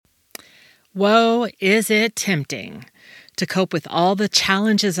Whoa, is it tempting to cope with all the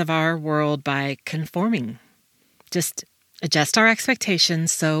challenges of our world by conforming? Just adjust our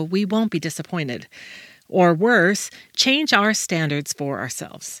expectations so we won't be disappointed. Or worse, change our standards for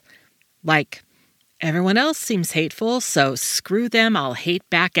ourselves. Like, everyone else seems hateful, so screw them, I'll hate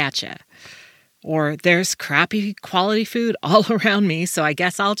back at ya. Or there's crappy quality food all around me, so I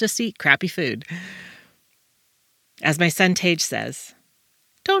guess I'll just eat crappy food. As my son Tage says,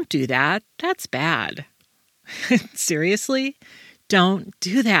 don't do that. That's bad. Seriously? Don't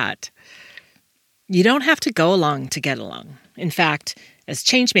do that. You don't have to go along to get along. In fact, as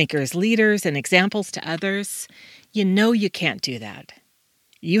changemakers, leaders, and examples to others, you know you can't do that.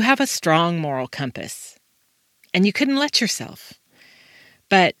 You have a strong moral compass, and you couldn't let yourself.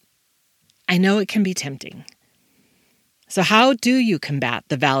 But I know it can be tempting. So how do you combat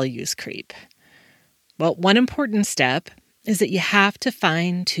the values creep? Well, one important step is that you have to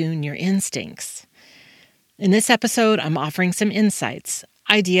fine-tune your instincts. In this episode, I'm offering some insights,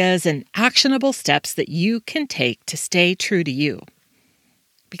 ideas, and actionable steps that you can take to stay true to you.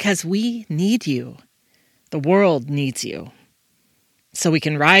 Because we need you. The world needs you. So we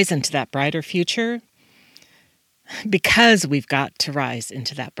can rise into that brighter future. Because we've got to rise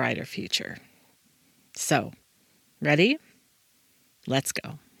into that brighter future. So, ready? Let's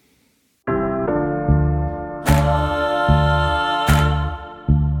go.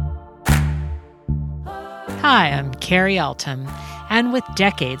 Hi, I'm Carrie Altum, and with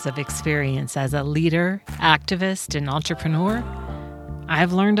decades of experience as a leader, activist, and entrepreneur,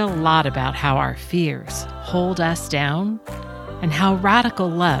 I've learned a lot about how our fears hold us down and how radical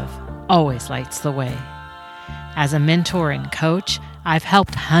love always lights the way. As a mentor and coach, I've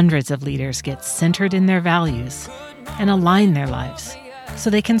helped hundreds of leaders get centered in their values and align their lives so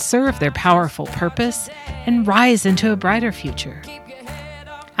they can serve their powerful purpose and rise into a brighter future.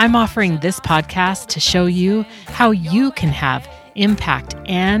 I'm offering this podcast to show you how you can have impact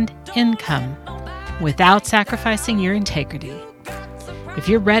and income without sacrificing your integrity. If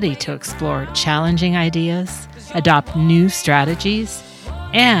you're ready to explore challenging ideas, adopt new strategies,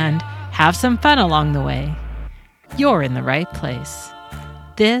 and have some fun along the way, you're in the right place.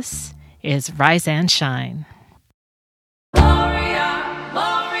 This is Rise and Shine.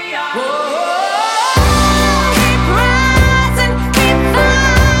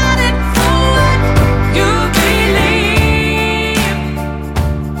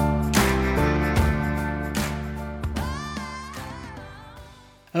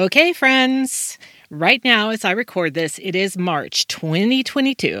 Okay, friends, right now as I record this, it is March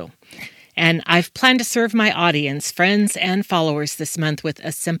 2022, and I've planned to serve my audience, friends, and followers this month with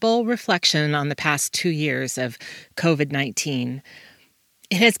a simple reflection on the past 2 years of COVID-19.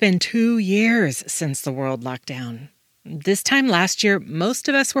 It has been 2 years since the world locked down. This time last year, most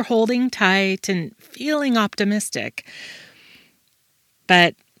of us were holding tight and feeling optimistic.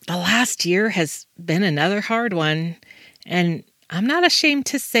 But the last year has been another hard one, and I'm not ashamed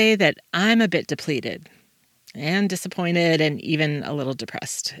to say that I'm a bit depleted and disappointed and even a little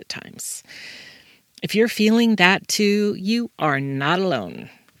depressed at times. If you're feeling that too, you are not alone.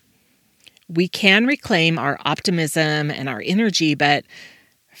 We can reclaim our optimism and our energy, but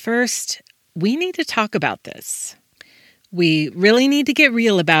first, we need to talk about this. We really need to get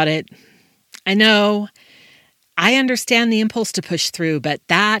real about it. I know, I understand the impulse to push through, but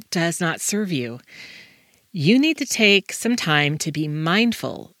that does not serve you. You need to take some time to be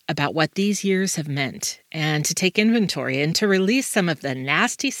mindful about what these years have meant and to take inventory and to release some of the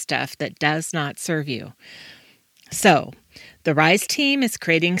nasty stuff that does not serve you. So, the Rise team is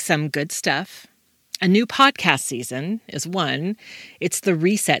creating some good stuff. A new podcast season is one. It's the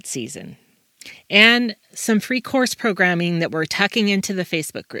Reset season. And some free course programming that we're tucking into the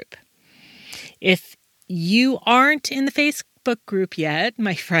Facebook group. If you aren't in the Facebook group yet,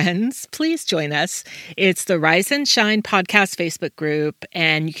 my friends, please join us. It's the Rise and Shine podcast Facebook group,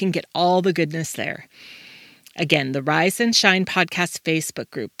 and you can get all the goodness there. Again, the Rise and Shine podcast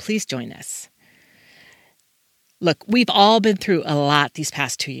Facebook group. Please join us. Look, we've all been through a lot these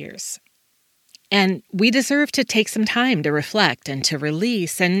past 2 years, and we deserve to take some time to reflect and to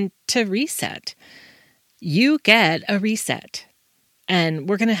release and to reset. You get a reset, and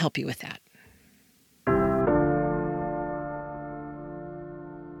we're going to help you with that.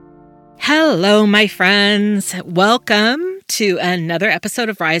 Hello, my friends. Welcome to another episode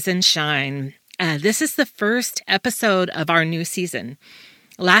of Rise and Shine. This is the first episode of our new season.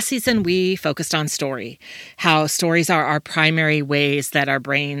 Last season, we focused on story, how stories are our primary ways that our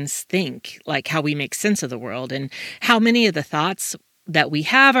brains think, like how we make sense of the world, and how many of the thoughts that we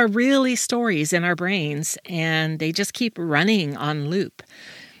have are really stories in our brains, and they just keep running on loop.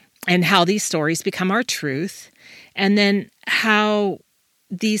 and how these stories become our truth, and then how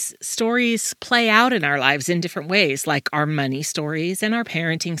these stories play out in our lives in different ways, like our money stories and our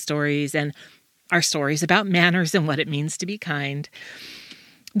parenting stories and our stories about manners and what it means to be kind.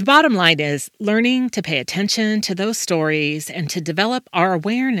 The bottom line is learning to pay attention to those stories and to develop our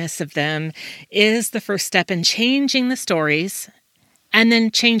awareness of them is the first step in changing the stories and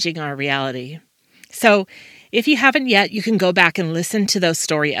then changing our reality. So if you haven't yet, you can go back and listen to those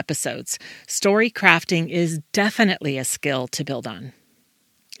story episodes. Story crafting is definitely a skill to build on.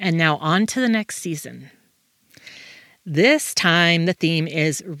 And now on to the next season. This time the theme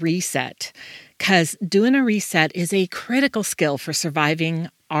is reset, because doing a reset is a critical skill for surviving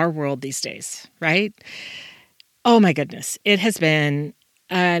our world these days, right? Oh my goodness, it has been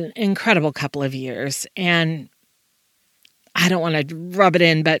an incredible couple of years, and I don't want to rub it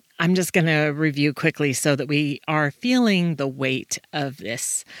in, but I'm just going to review quickly so that we are feeling the weight of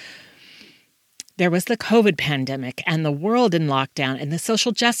this. There was the COVID pandemic and the world in lockdown and the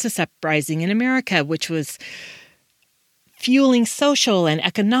social justice uprising in America, which was fueling social and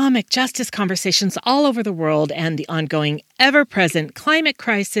economic justice conversations all over the world, and the ongoing ever-present climate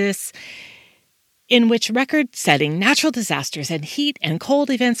crisis in which record-setting natural disasters and heat and cold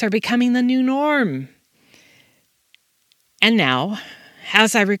events are becoming the new norm. And now,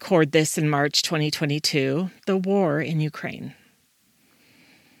 as I record this in March 2022, the war in Ukraine.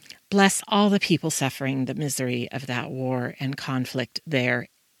 Bless all the people suffering the misery of that war and conflict there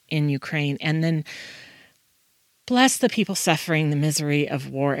in Ukraine, and then bless the people suffering the misery of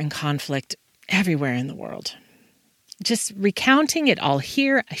war and conflict everywhere in the world. Just recounting it all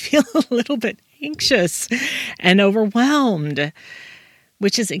here, I feel a little bit anxious and overwhelmed,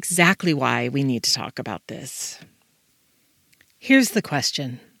 which is exactly why we need to talk about this. Here's the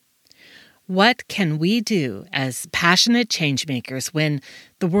question. What can we do as passionate changemakers when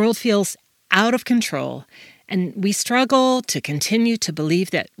the world feels out of control and we struggle to continue to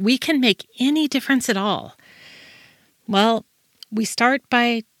believe that we can make any difference at all? Well, we start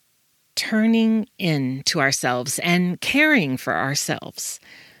by turning in to ourselves and caring for ourselves.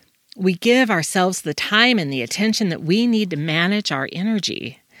 We give ourselves the time and the attention that we need to manage our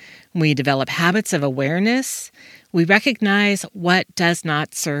energy. We develop habits of awareness. We recognize what does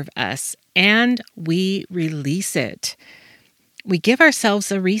not serve us, and we release it. We give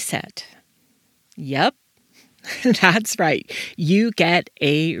ourselves a reset. Yep, that's right. You get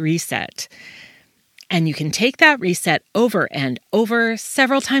a reset. And you can take that reset over and over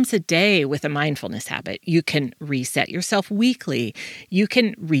several times a day with a mindfulness habit. You can reset yourself weekly. You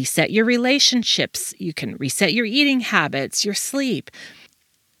can reset your relationships. You can reset your eating habits, your sleep.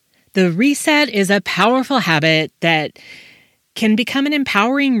 The reset is a powerful habit that can become an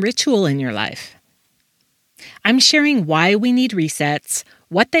empowering ritual in your life. I'm sharing why we need resets,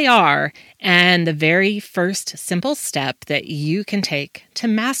 what they are, and the very first simple step that you can take to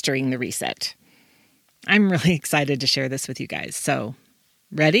mastering the reset. I'm really excited to share this with you guys. So,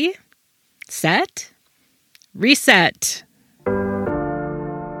 ready, set, reset.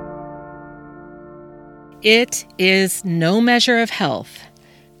 It is no measure of health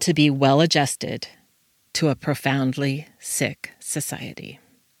to be well-adjusted to a profoundly sick society.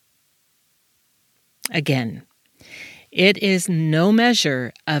 Again, it is no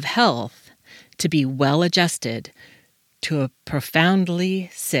measure of health to be well-adjusted to a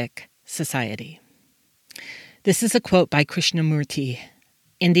profoundly sick society. This is a quote by Krishnamurti,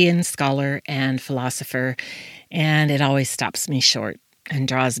 Indian scholar and philosopher, and it always stops me short and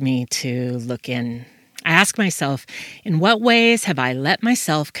draws me to look in. I ask myself, in what ways have I let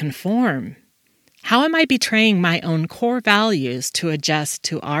myself conform? How am I betraying my own core values to adjust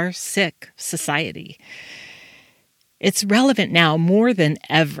to our sick society? It's relevant now more than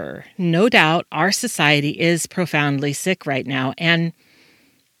ever. No doubt our society is profoundly sick right now, and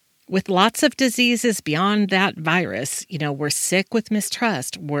with lots of diseases beyond that virus, we're sick with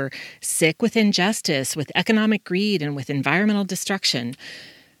mistrust, we're sick with injustice, with economic greed, and with environmental destruction.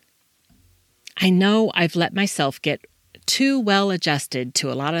 I know I've let myself get too well adjusted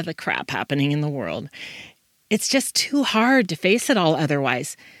to a lot of the crap happening in the world. It's just too hard to face it all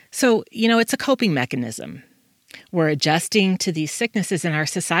otherwise. So, it's a coping mechanism. We're adjusting to these sicknesses in our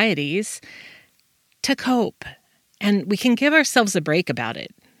societies to cope, and we can give ourselves a break about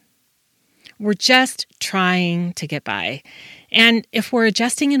it. We're just trying to get by. And if we're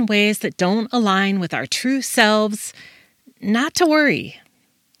adjusting in ways that don't align with our true selves, not to worry,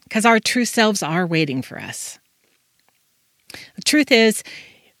 because our true selves are waiting for us. The truth is,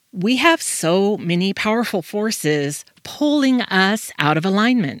 we have so many powerful forces pulling us out of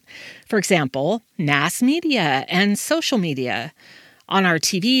alignment. For example, mass media and social media. on our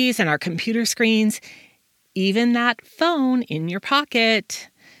TVs and our computer screens, even that phone in your pocket.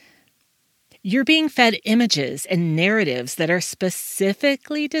 You're being fed images and narratives that are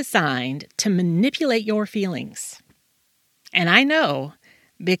specifically designed to manipulate your feelings. And I know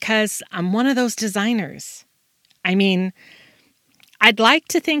because I'm one of those designers. I mean, I'd like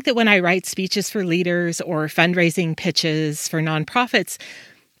to think that when I write speeches for leaders or fundraising pitches for nonprofits,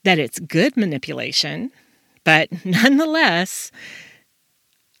 that it's good manipulation. But nonetheless,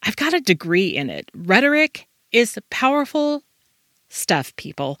 I've got a degree in it. Rhetoric is powerful stuff,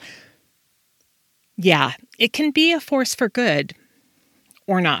 people. Yeah, it can be a force for good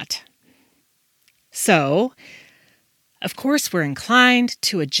or not. So, of course, we're inclined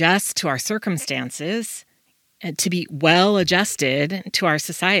to adjust to our circumstances and to be well adjusted to our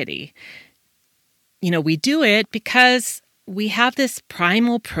society. We do it because we have this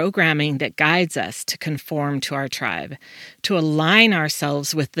primal programming that guides us to conform to our tribe, to align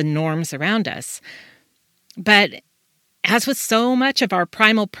ourselves with the norms around us. But as with so much of our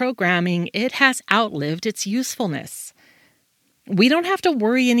primal programming, it has outlived its usefulness. We don't have to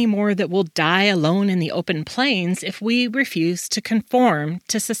worry anymore that we'll die alone in the open plains if we refuse to conform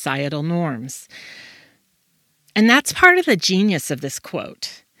to societal norms. And that's part of the genius of this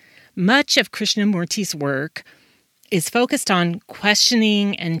quote. Much of Krishnamurti's work is focused on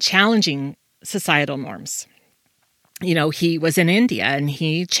questioning and challenging societal norms. He was in India and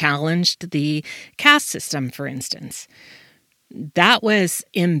he challenged the caste system, for instance. That was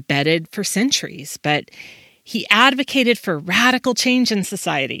embedded for centuries, but he advocated for radical change in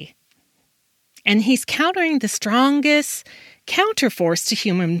society. And he's countering the strongest counterforce to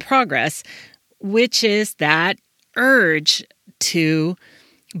human progress, which is that urge to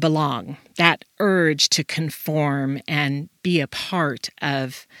belong, that urge to conform and be a part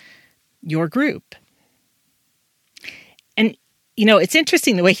of your group. And, it's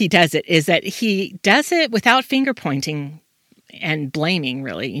interesting the way he does it is that he does it without finger pointing and blaming,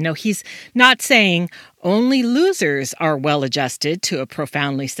 really. He's not saying only losers are well adjusted to a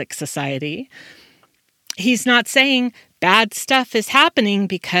profoundly sick society. He's not saying bad stuff is happening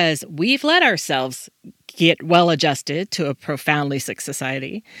because we've let ourselves get well adjusted to a profoundly sick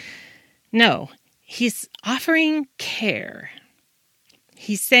society. No, he's offering care.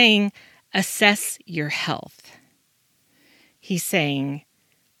 He's saying, assess your health. He's saying,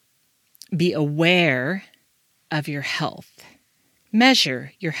 be aware of your health.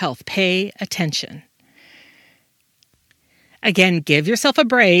 Measure your health. Pay attention. Again, give yourself a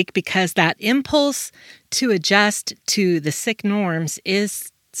break because that impulse to adjust to the sick norms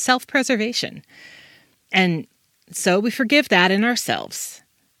is self-preservation. And so we forgive that in ourselves.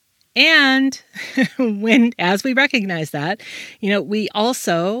 And as we recognize that, we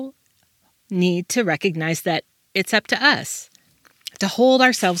also need to recognize that it's up to us to hold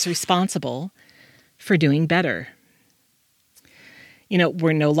ourselves responsible for doing better.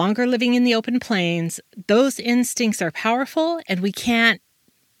 We're no longer living in the open plains. Those instincts are powerful and we can't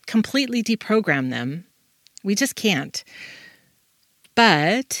completely deprogram them. We just can't.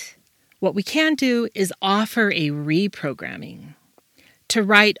 But what we can do is offer a reprogramming, to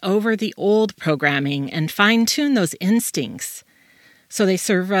write over the old programming and fine-tune those instincts so they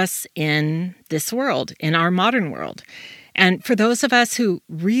serve us in this world, in our modern world. And for those of us who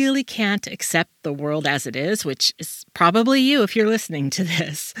really can't accept the world as it is, which is probably you if you're listening to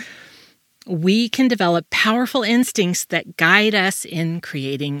this, we can develop powerful instincts that guide us in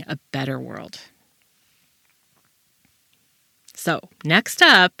creating a better world. So, next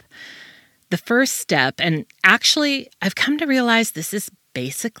up, the first step, and actually I've come to realize this is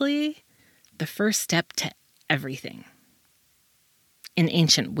basically the first step to everything. In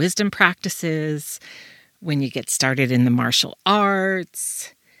ancient wisdom practices, when you get started in the martial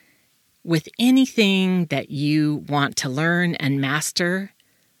arts, with anything that you want to learn and master,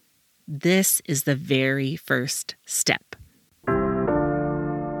 this is the very first step.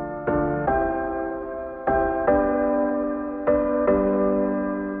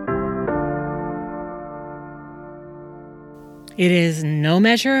 It is no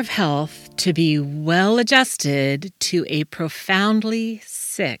measure of health to be well adjusted to a profoundly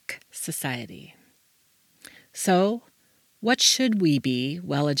sick society. So, what should we be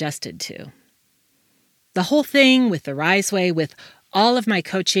well adjusted to? The whole thing with the Rise Way, with all of my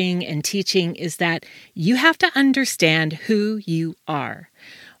coaching and teaching, is that you have to understand who you are,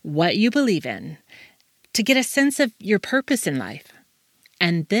 what you believe in, to get a sense of your purpose in life.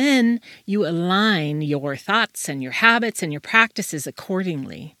 And then you align your thoughts and your habits and your practices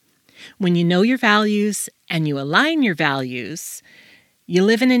accordingly. When you know your values and you align your values, you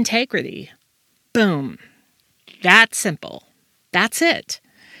live in integrity. Boom. That simple. That's it.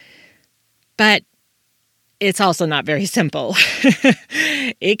 But it's also not very simple.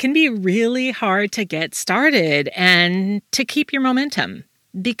 It can be really hard to get started and to keep your momentum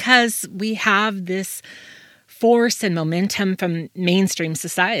because we have this force and momentum from mainstream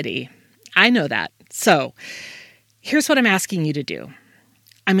society. I know that. So here's what I'm asking you to do.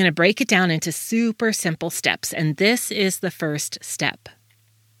 I'm going to break it down into super simple steps, and this is the first step.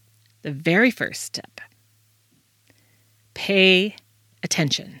 The very first step. Pay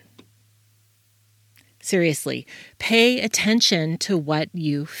attention. Seriously, pay attention to what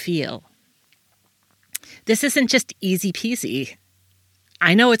you feel. This isn't just easy peasy.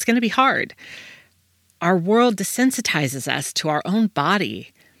 I know it's going to be hard. Our world desensitizes us to our own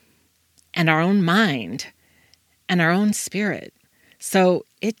body and our own mind and our own spirit. So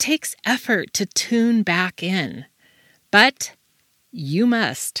it takes effort to tune back in. But you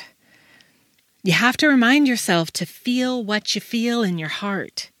must. You have to remind yourself to feel what you feel in your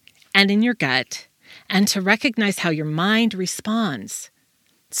heart and in your gut, and to recognize how your mind responds.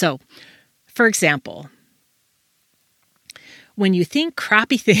 So, for example, when you think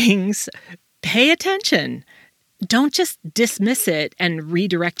crappy things, pay attention. Don't just dismiss it and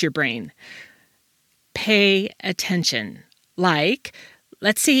redirect your brain. Pay attention. Like,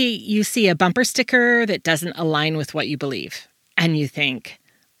 let's say you see a bumper sticker that doesn't align with what you believe, and you think,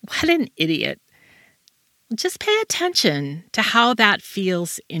 what an idiot. Just pay attention to how that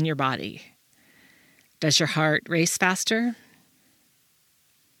feels in your body. Does your heart race faster?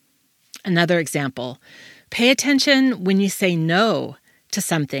 Another example, pay attention when you say no to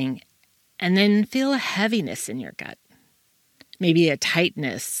something and then feel a heaviness in your gut. Maybe a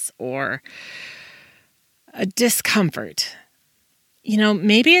tightness or a discomfort.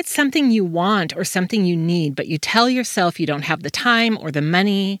 Maybe it's something you want or something you need, but you tell yourself you don't have the time or the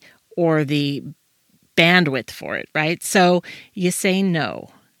money or the bandwidth for it, right? So you say no.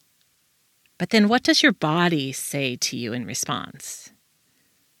 But then what does your body say to you in response?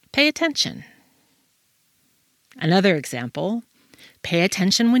 Pay attention. Another example, pay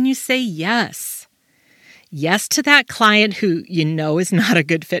attention when you say yes. Yes to that client who you know is not a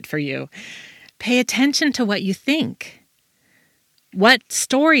good fit for you. Pay attention to what you think. What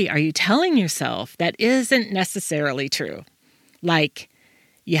story are you telling yourself that isn't necessarily true? Like,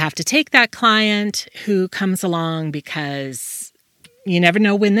 you have to take that client who comes along because you never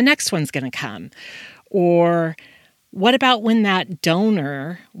know when the next one's going to come. Or what about when that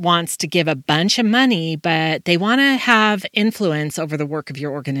donor wants to give a bunch of money, but they want to have influence over the work of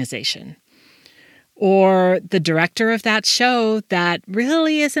your organization? Or the director of that show that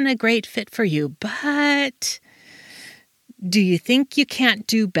really isn't a great fit for you, but do you think you can't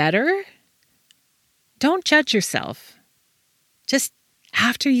do better? Don't judge yourself. Just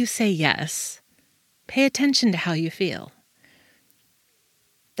after you say yes, pay attention to how you feel.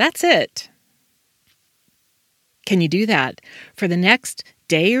 That's it. Can you do that? For the next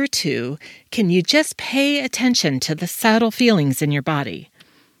day or two, can you just pay attention to the subtle feelings in your body?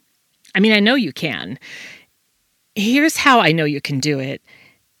 I know you can. Here's how I know you can do it.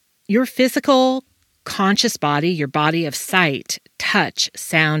 Your physical, conscious body, your body of sight, touch,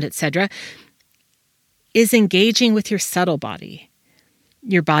 sound, etc., is engaging with your subtle body,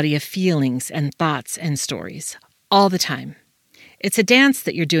 your body of feelings and thoughts and stories, all the time. It's a dance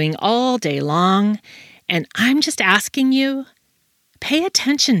that you're doing all day long, and I'm just asking you, pay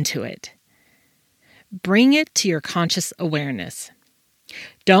attention to it. Bring it to your conscious awareness.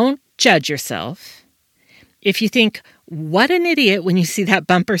 Don't judge yourself. If you think, what an idiot when you see that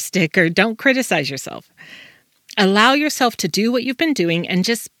bumper sticker, don't criticize yourself. Allow yourself to do what you've been doing and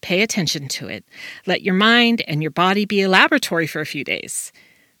just pay attention to it. Let your mind and your body be a laboratory for a few days.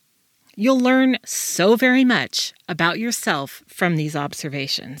 You'll learn so very much about yourself from these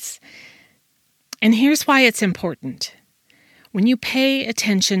observations. And here's why it's important. When you pay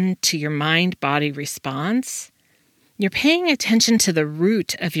attention to your mind-body response, you're paying attention to the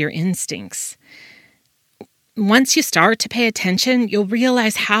root of your instincts. Once you start to pay attention, you'll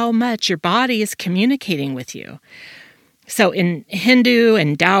realize how much your body is communicating with you. So in Hindu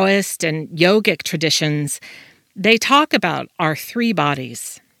and Taoist and yogic traditions, they talk about our three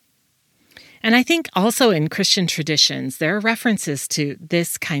bodies. And I think also in Christian traditions, there are references to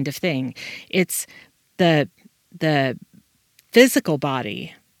this kind of thing. It's the physical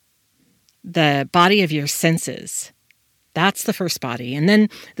body, the body of your senses. That's the first body. And then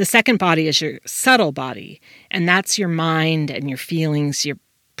the second body is your subtle body. And that's your mind and your feelings, your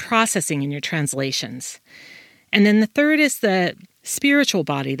processing and your translations. And then the third is the spiritual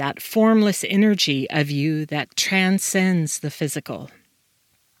body, that formless energy of you that transcends the physical.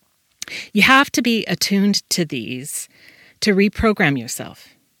 You have to be attuned to these to reprogram yourself,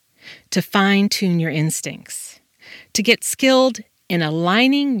 to fine-tune your instincts, to get skilled in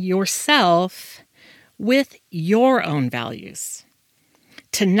aligning yourself with your own values,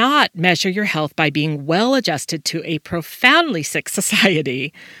 to not measure your health by being well adjusted to a profoundly sick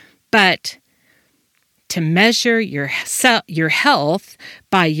society, but to measure your health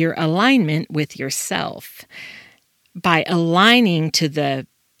by your alignment with yourself, by aligning to the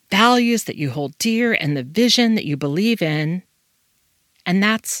values that you hold dear and the vision that you believe in, and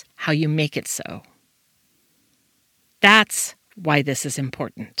that's how you make it so. That's why this is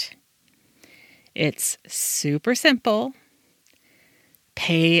important. It's super simple.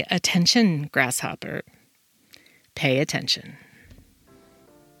 Pay attention, grasshopper. Pay attention.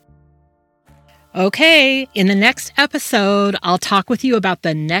 Okay, in the next episode, I'll talk with you about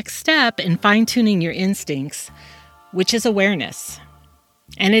the next step in fine-tuning your instincts, which is awareness.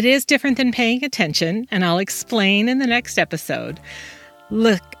 And it is different than paying attention, and I'll explain in the next episode.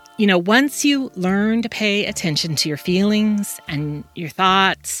 Look, once you learn to pay attention to your feelings and your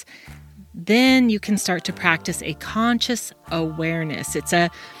thoughts, then you can start to practice a conscious awareness. It's a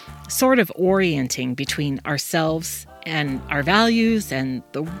sort of orienting between ourselves and our values and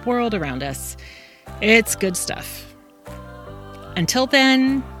the world around us. It's good stuff. Until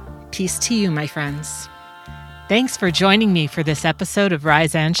then, peace to you, my friends. Thanks for joining me for this episode of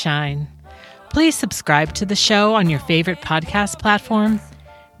Rise and Shine. Please subscribe to the show on your favorite podcast platform,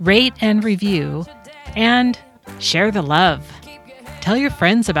 rate and review, and share the love. Tell your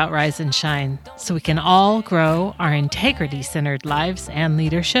friends about Rise and Shine so we can all grow our integrity-centered lives and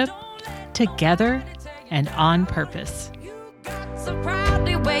leadership together and on purpose. So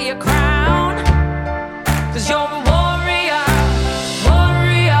proudly wear your crown, 'cause you're